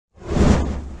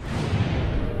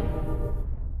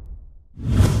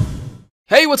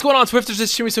Hey, what's going on, Swifters?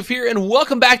 It's ChimneySwift here, and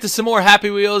welcome back to some more Happy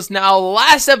Wheels. Now,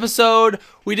 last episode,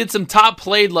 we did some top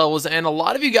played levels, and a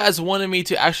lot of you guys wanted me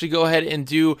to actually go ahead and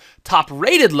do top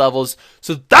rated levels,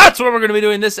 so that's what we're going to be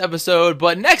doing this episode.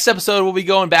 But next episode, we'll be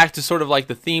going back to sort of like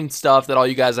the themed stuff that all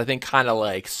you guys, I think, kind of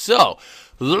like. So,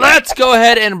 let's go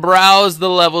ahead and browse the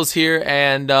levels here,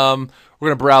 and we're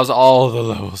going to browse all the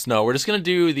levels. No, we're just going to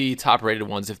do the top-rated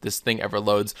ones if this thing ever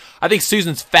loads. I think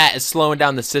Susan's fat is slowing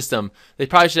down the system. They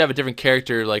probably should have a different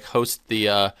character like host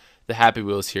the Happy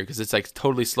Wheels here because it's like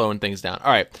totally slowing things down.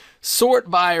 All right,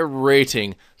 sort by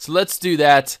rating. So let's do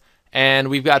that. And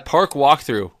we've got Park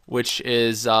Walkthrough, which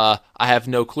is, I have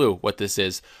no clue what this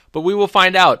is. But we will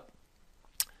find out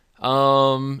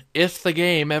if the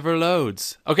game ever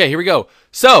loads. Okay, here we go.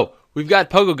 So, we've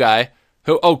got Pogo Guy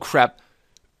who, oh crap.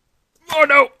 Oh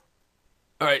no!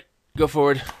 Alright, go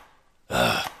forward.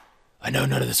 I know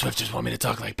none of the Swifters want me to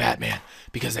talk like Batman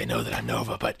because they know that I'm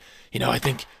Nova, but, you know, I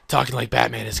think talking like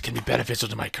Batman can be beneficial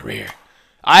to my career.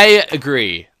 I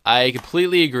agree. I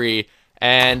completely agree.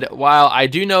 And while I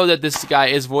do know that this guy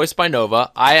is voiced by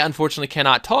Nova, I unfortunately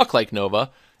cannot talk like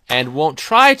Nova and won't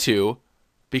try to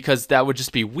because that would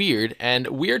just be weird. And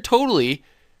we're totally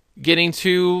getting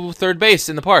to third base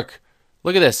in the park.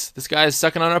 Look at this. This guy is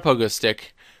sucking on our pogo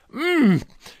stick.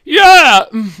 Yeah!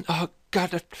 Oh,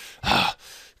 God. Oh,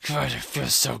 God, it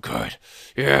feels so good.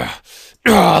 Yeah.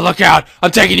 Oh, look out.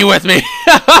 I'm taking you with me.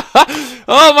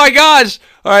 Oh, my gosh.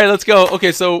 All right, let's go.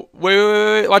 Okay, so,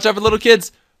 wait. Watch out for little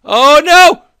kids. Oh,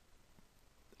 no!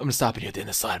 I'm going to stop you at the end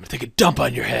of the slide. I'm going to take a dump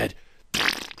on your head.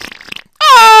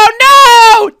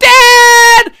 Oh, no!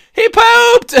 Dad! He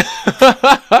pooped!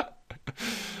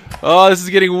 Oh, this is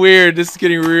getting weird. This is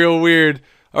getting real weird.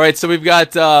 All right, so we've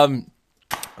got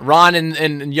Ron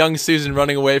and young Susan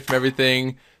running away from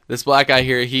everything. This black guy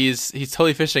here, he's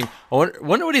totally fishing. I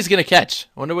wonder what he's gonna catch.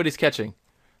 I wonder what he's catching.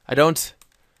 I don't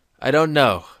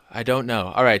know.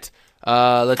 All right,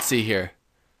 let's see here.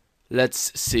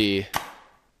 Let's see.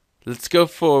 Let's go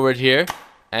forward here,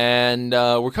 and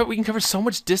we can cover so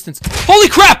much distance. Holy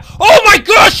crap! Oh my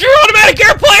gosh! You're an automatic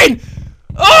airplane!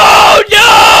 Oh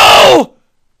no!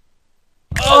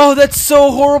 Oh, that's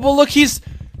so horrible. Look, he's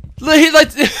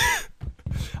like.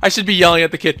 I should be yelling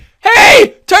at the kid.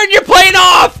 Hey, turn your plane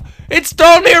off! It's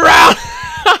throwing me around.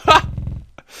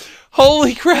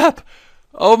 Holy crap!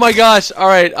 Oh my gosh! All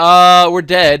right, we're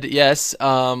dead. Yes.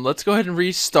 Let's go ahead and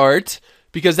restart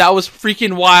because that was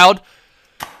freaking wild.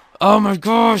 Oh my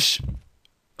gosh!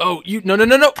 Oh,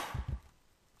 no!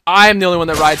 I am the only one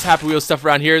that rides Happy Wheels stuff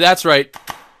around here. That's right.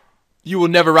 You will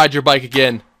never ride your bike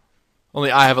again.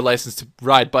 Only I have a license to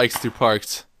ride bikes through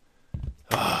parks.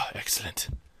 Ah, excellent.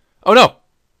 Oh no!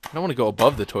 I don't want to go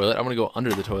above the toilet. I want to go under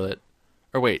the toilet.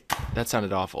 Or wait, that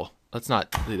sounded awful. Let's not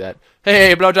do that.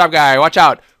 Hey, blowjob guy, watch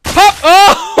out. Pop!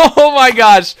 Oh my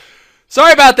gosh.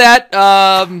 Sorry about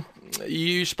that.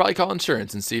 You should probably call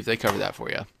insurance and see if they cover that for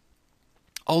you.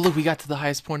 Oh, look, we got to the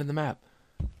highest point in the map.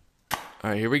 All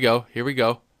right, here we go. Here we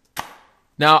go.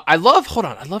 Now, I love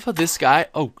how this guy,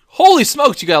 oh, holy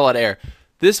smokes, you got a lot of air.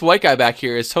 This white guy back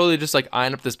here is totally just like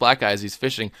eyeing up this black guy as he's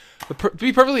fishing. But to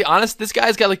be perfectly honest, this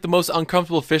guy's got like the most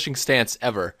uncomfortable fishing stance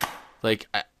ever. Like,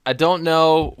 I don't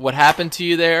know what happened to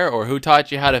you there or who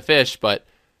taught you how to fish, but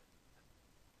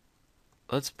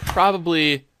let's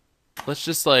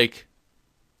just like,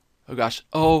 oh gosh.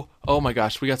 Oh my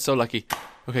gosh, we got so lucky.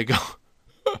 Okay, go.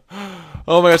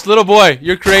 Oh my gosh, little boy,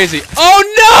 you're crazy.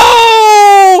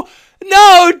 Oh no!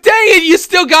 No, dang it, you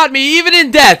still got me, even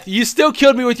in death. You still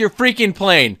killed me with your freaking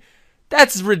plane.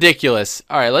 That's ridiculous.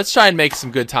 All right, let's try and make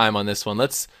some good time on this one.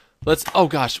 Let's, oh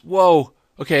gosh, whoa.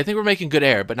 Okay, I think we're making good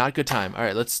air, but not good time. All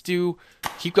right,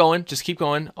 keep going, just keep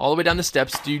going, all the way down the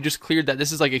steps. You just cleared that.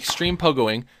 This is like extreme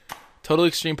pogoing. Total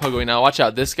extreme pogoing. Now, watch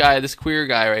out, this queer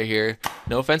guy right here.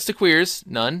 No offense to queers,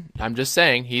 none. I'm just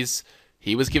saying,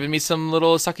 he was giving me some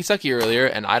little sucky earlier,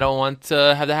 and I don't want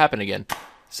to have that happen again.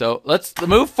 So let's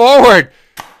move forward.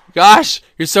 Gosh,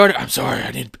 I'm sorry.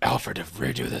 I need Alfred to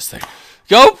redo this thing.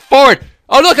 Go forward.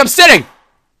 Oh, look, I'm sitting.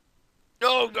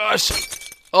 Oh, gosh.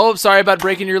 Oh, sorry about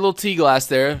breaking your little tea glass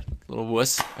there, little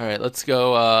wuss. All right, let's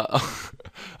go up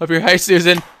here. Hi,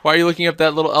 Susan. Why are you looking up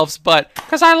that little elf's butt?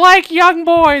 Because I like young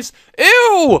boys.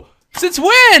 Ew. Since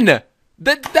when?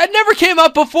 That never came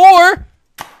up before.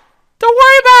 Don't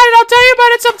worry about it. I'll tell you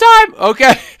about it sometime.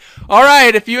 Okay. All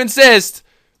right, if you insist.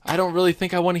 I don't really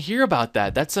think I want to hear about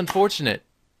that. That's unfortunate.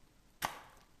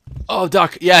 Oh,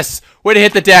 duck. Yes. Way to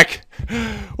hit the deck.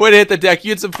 Way to hit the deck. You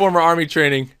had some former army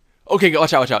training. Okay,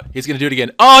 watch out, watch out. He's going to do it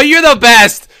again. Oh, you're the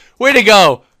best. Way to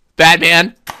go,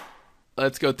 Batman.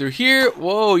 Let's go through here.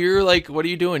 Whoa, you're like, what are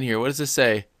you doing here? What does this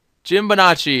say? Jim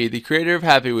Bonacci, the creator of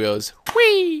Happy Wheels.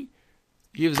 Whee!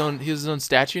 He has his own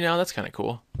statue now. That's kind of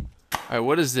cool. All right,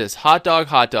 what is this? Hot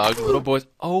dog, little boys.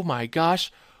 Oh my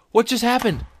gosh, what just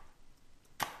happened?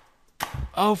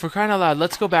 Oh, for crying out loud!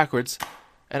 Let's go backwards,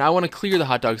 and I want to clear the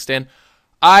hot dog stand.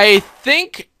 I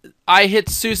think I hit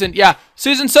Susan. Yeah,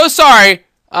 Susan, so sorry.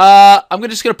 I'm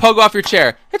just gonna pogo off your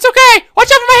chair. It's okay.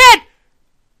 Watch out for my head.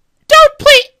 Don't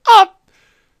please.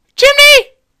 Chimney.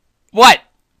 What?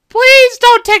 Please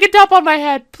don't take a dump on my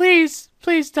head. Please,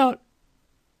 please don't.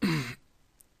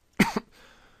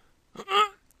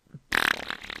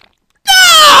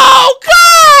 Oh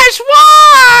gosh,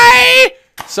 why?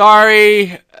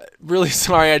 Sorry, really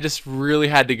sorry. I just really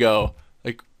had to go.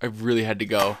 Like, I really had to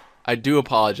go. I do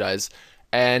apologize.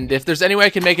 And if there's any way I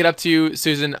can make it up to you,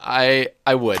 Susan, I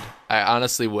would. I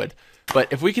honestly would.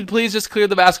 But if we could please just clear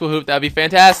the basketball hoop, that'd be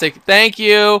fantastic. Thank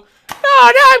you.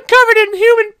 Oh, now I'm covered in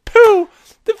human poo.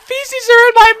 The feces are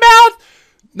in my mouth.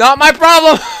 Not my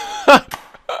problem.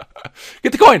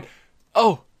 Get the coin.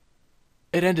 Oh,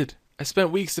 it ended. I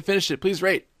spent weeks to finish it. Please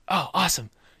rate. Oh, awesome.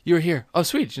 You were here. Oh,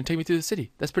 sweet. You can take me through the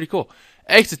city. That's pretty cool.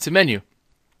 Exit to menu.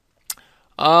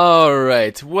 All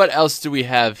right. What else do we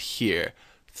have here?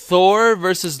 Thor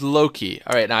versus Loki.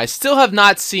 All right. Now, I still have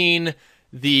not seen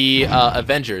the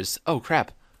Avengers. Oh,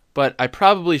 crap. But I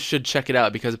probably should check it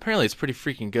out because apparently it's pretty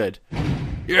freaking good.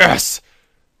 Yes!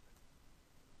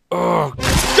 Oh,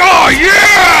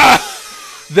 yeah!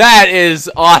 That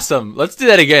is awesome. Let's do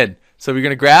that again. So we're going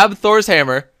to grab Thor's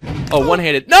hammer. Oh,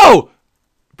 one-handed. No!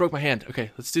 Broke my hand.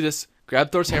 Okay, let's do this.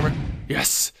 Grab Thor's hammer.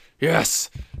 Yes! Yes!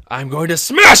 I'm going to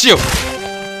smash you!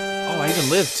 Oh, I even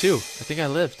lived, too. I think I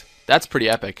lived. That's pretty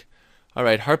epic. All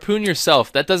right, harpoon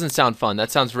yourself. That doesn't sound fun. That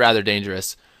sounds rather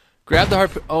dangerous. Grab the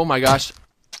harpoon. Oh, my gosh.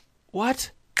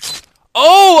 What?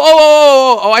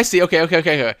 Oh, I see. Okay. All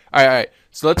right.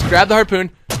 So let's grab the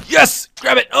harpoon. Yes!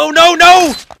 Grab it. Oh,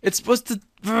 no! It's supposed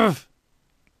to...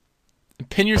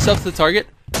 Pin yourself to the target.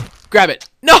 Grab it.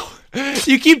 No!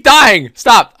 You keep dying.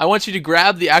 Stop. I want you to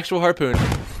grab the actual harpoon.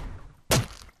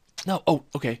 No. Oh,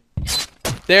 okay.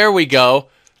 There we go.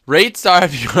 Rate star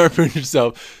if you harpoon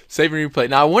yourself. Save and replay.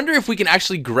 Now, I wonder if we can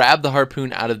actually grab the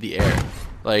harpoon out of the air.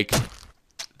 Like,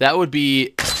 that would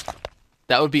be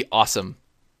awesome.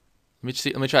 Let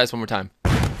me try this one more time.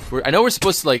 I know we're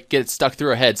supposed to, like, get it stuck through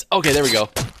our heads. Okay, there we go.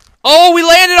 Oh, we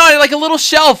landed on it like a little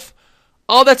shelf.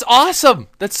 Oh, that's awesome.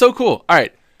 That's so cool. All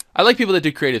right. I like people that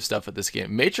do creative stuff with this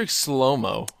game. Matrix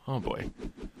slow-mo. Oh, boy.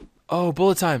 Oh,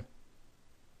 bullet time.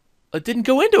 It didn't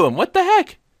go into him. What the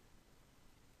heck?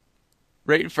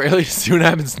 Rate fairly to see what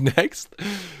happens next.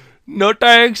 No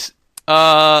thanks.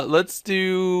 Let's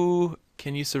do...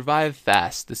 Can you survive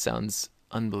fast? This sounds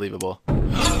unbelievable.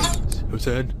 Who's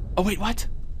in? Oh, wait, what?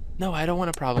 No, I don't want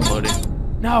a problem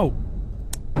loading. No!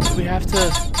 We have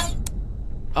to...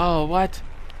 Oh, what?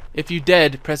 If you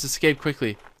dead, press escape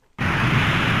quickly.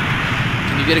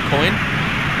 Can you get a coin?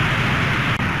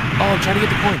 Oh, I'm trying to get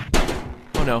the coin.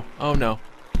 Oh, no. Oh, no.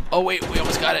 Oh, wait, we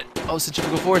almost got it. Oh,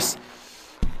 centrifugal force.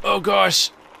 Oh,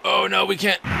 gosh. Oh, no, we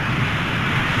can't.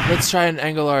 Let's try and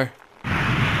angle our...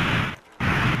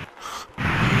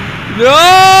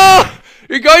 No!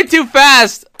 You're going too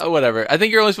fast! Oh, whatever. I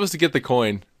think you're only supposed to get the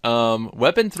coin.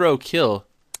 Weapon throw kill.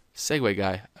 Segway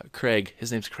guy. Craig.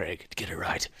 His name's Craig. To get it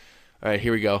right. Alright,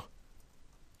 here we go.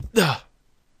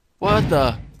 What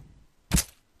the?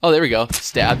 Oh, there we go.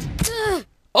 Stabbed.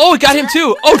 Oh, it got him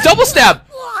too! Oh, double stab!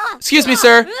 Excuse me,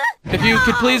 sir. If you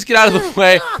could please get out of the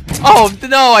way. Oh,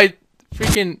 no, I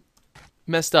freaking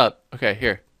messed up. Okay,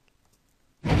 here.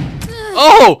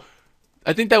 Oh!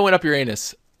 I think that went up your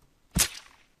anus.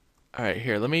 Alright,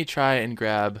 here. Let me try and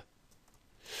grab...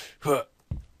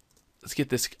 Let's get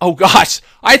this... Oh, gosh!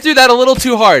 I threw that a little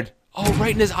too hard. Oh,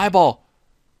 right in his eyeball.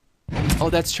 Oh,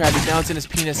 that's tragic. Now it's in his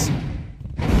penis.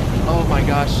 Oh, my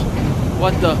gosh.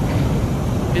 What the...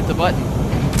 Hit the button.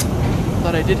 I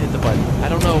thought I did hit the button. I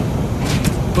don't know.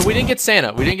 But we didn't get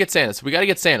Santa. We didn't get Santa, so we gotta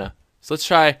get Santa. So let's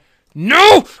try...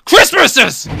 No!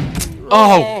 Christmases!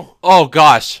 Oh! Oh,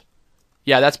 gosh.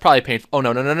 Yeah, that's probably painful. Oh,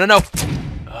 no.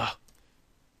 Ugh.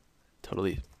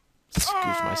 Totally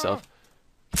scoofed myself.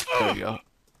 There we go.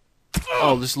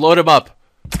 Oh, just load him up.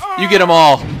 You get them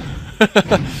all.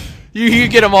 you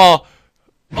get them all.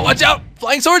 Oh, watch out!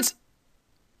 Flying swords!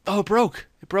 Oh, it broke.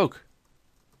 It broke.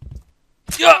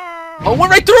 Yeah! Oh,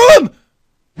 went right through him!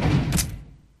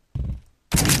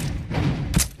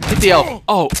 Hit the elf.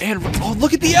 Oh, and... Oh,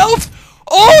 look at the elf!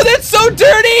 Oh, that's so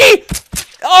dirty!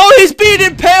 Oh, he's being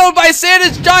impaled by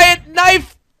Santa's giant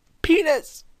knife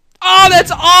penis. Oh,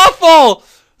 that's awful!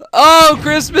 Oh,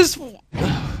 Christmas...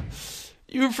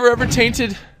 You were forever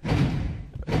tainted.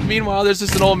 Meanwhile, there's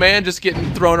just an old man just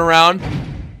getting thrown around.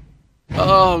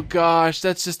 Oh gosh,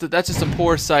 that's just a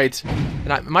poor sight.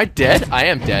 And am I dead? I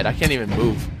am dead. I can't even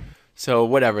move. So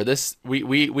whatever. This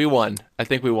we won. I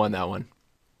think we won that one.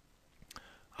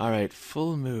 All right,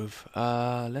 full move.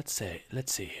 Let's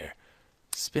see here.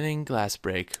 Spinning glass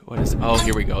break. What is? Oh,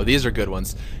 here we go. These are good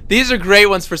ones. These are great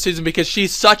ones for Susan because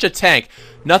she's such a tank.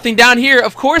 Nothing down here.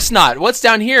 Of course not. What's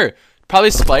down here? Probably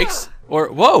spikes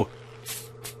or whoa.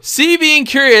 See, being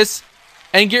curious,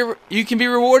 and you can be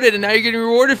rewarded, and now you're getting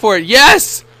rewarded for it.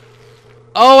 Yes.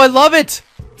 Oh, I love it.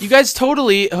 You guys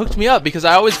totally hooked me up because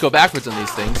I always go backwards on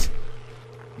these things.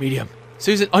 Medium.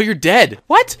 Susan. Oh, you're dead.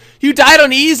 What? You died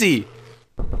on easy.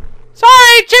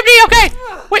 Sorry, Chimney. Okay.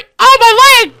 Wait. Oh,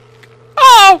 my leg.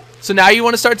 Oh! So now you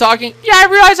want to start talking? Yeah, I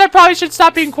realize I probably should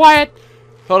stop being quiet.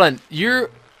 Hold on. Your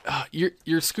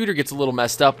scooter gets a little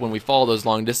messed up when we follow those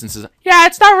long distances. Yeah,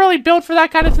 it's not really built for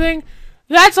that kind of thing.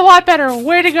 That's a lot better.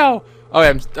 Way to go.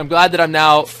 Okay, I'm glad that I'm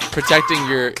now protecting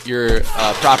your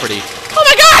property. Oh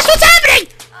my gosh, what's happening?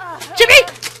 Jimmy!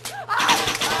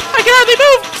 I can hardly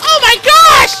move. Oh my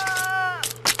gosh!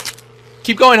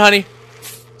 Keep going, honey.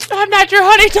 I'm not your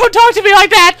honey. Don't talk to me like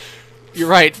that. You're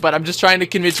right, but I'm just trying to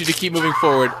convince you to keep moving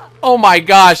forward. Oh my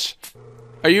gosh.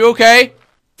 Are you okay?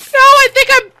 No, I think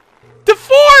I'm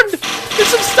deformed. There's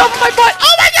some stuff in my butt.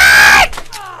 Oh my god!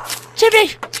 Jimmy,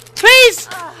 please.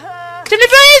 Jimmy,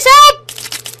 please help.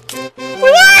 We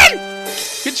won!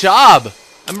 Good job.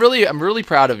 I'm really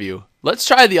proud of you. Let's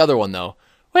try the other one though.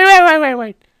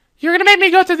 Wait. You're gonna make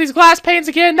me go through these glass panes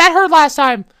again? That hurt last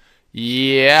time.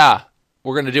 Yeah,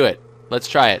 we're gonna do it. Let's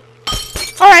try it.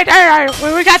 All right.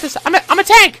 We got this. I'm a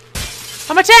tank.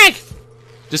 I'm a tank.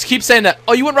 Just keep saying that.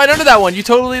 Oh, you went right under that one. You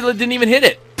totally didn't even hit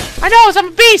it. I know. I'm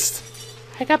a beast.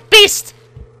 I got beast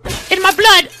in my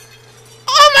blood.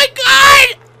 Oh my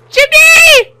god,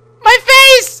 Jimmy! My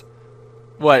face.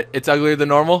 What? It's uglier than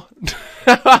normal.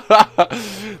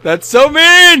 That's so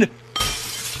mean.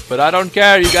 But I don't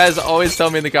care. You guys always tell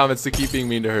me in the comments to keep being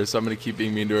mean to her, so I'm gonna keep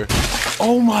being mean to her.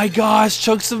 Oh my gosh,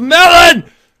 chunks of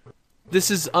melon! This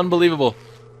is unbelievable.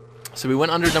 So we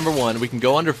went under number 1. We can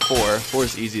go under 4. 4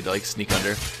 is easy to like sneak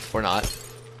under, or not.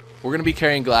 We're gonna be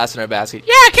carrying glass in our basket.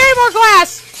 Yeah, carry more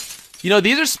glass. You know,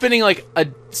 these are spinning like a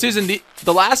Susan.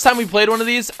 The last time we played one of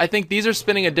these, I think these are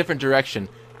spinning a different direction.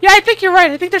 Yeah, I think you're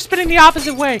right. I think they're spinning the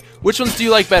opposite way. Which ones do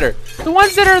you like better? The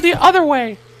ones that are the other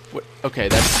way. What? Okay,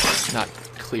 that's not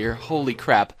clear. Holy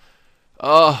crap.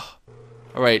 Oh.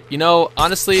 All right. You know,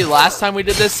 honestly, last time we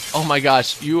did this, oh my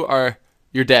gosh, you're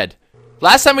dead.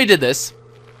 Last time we did this,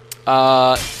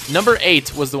 number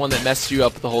 8 was the one that messed you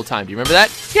up the whole time. Do you remember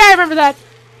that? Yeah, I remember that.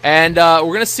 And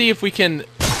we're gonna see if we can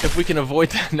avoid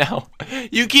that now.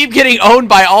 You keep getting owned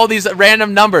by all these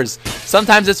random numbers.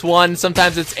 Sometimes it's 1,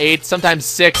 sometimes it's 8, sometimes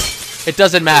 6. It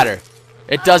doesn't matter.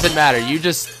 It doesn't matter.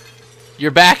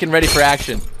 You're back and ready for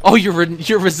action. Oh, your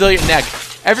resilient neck.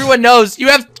 Everyone knows you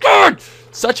have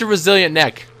such a resilient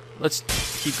neck. Let's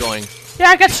keep going. Yeah,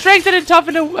 I got strengthened and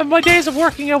toughened in my days of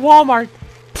working at Walmart.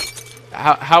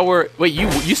 Wait, you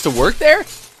used to work there?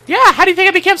 Yeah, how do you think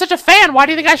I became such a fan? Why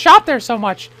do you think I shop there so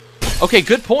much? Okay,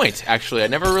 good point, actually. I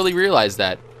never really realized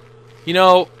that. You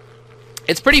know,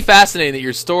 it's pretty fascinating that you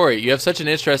have such an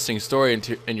interesting story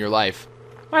in your life.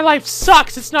 My life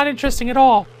sucks. It's not interesting at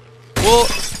all. Well,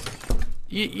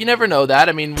 you never know that.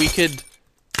 I mean,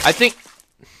 I think...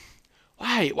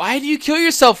 Why do you kill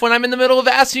yourself when I'm in the middle of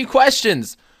asking you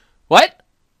questions? What?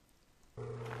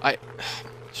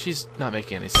 She's not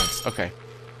making any sense. Okay.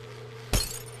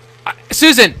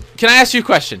 Susan, can I ask you a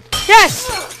question? Yes!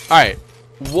 Alright.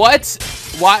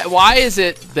 Why is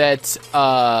it that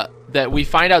that we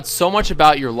find out so much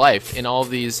about your life in all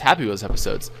these Happy Wheels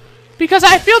episodes? Because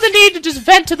I feel the need to just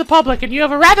vent to the public, and you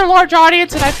have a rather large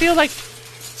audience, and I feel like...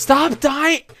 Stop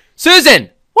dying!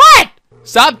 Susan! What?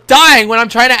 Stop dying when I'm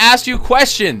trying to ask you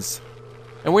questions!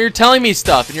 And when you're telling me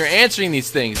stuff, and you're answering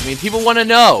these things. I mean, people want to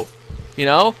know. You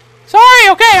know? Sorry,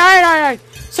 okay, alright.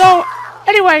 So,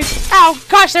 anyways, ow,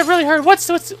 gosh, that really hurt. What's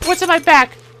in my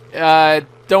back?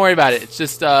 Don't worry about it. It's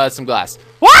just, some glass.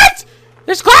 What?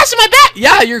 There's glass in my back?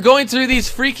 Yeah, you're going through these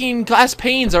freaking glass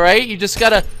panes, alright? You just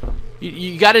gotta,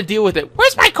 you gotta deal with it.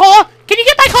 Where's my cola? Can you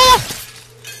get my cola?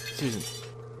 Susan,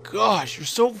 gosh, you're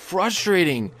so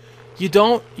frustrating. You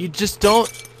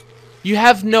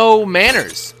have no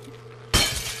manners.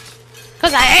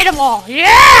 Cause I hate them all.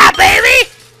 Yeah, baby!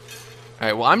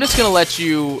 Alright, well, I'm just gonna let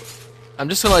you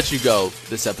go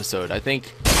this episode. I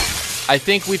think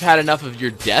we've had enough of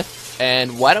your death,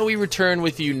 and why don't we return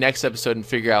with you next episode and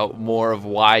figure out more of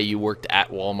why you worked at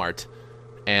Walmart,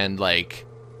 and like,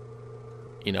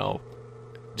 you know,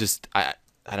 just I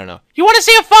don't know. You want to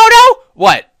see a photo?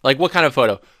 What? Like what kind of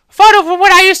photo? A photo from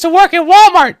when I used to work at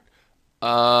Walmart.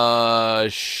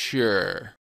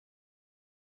 Sure.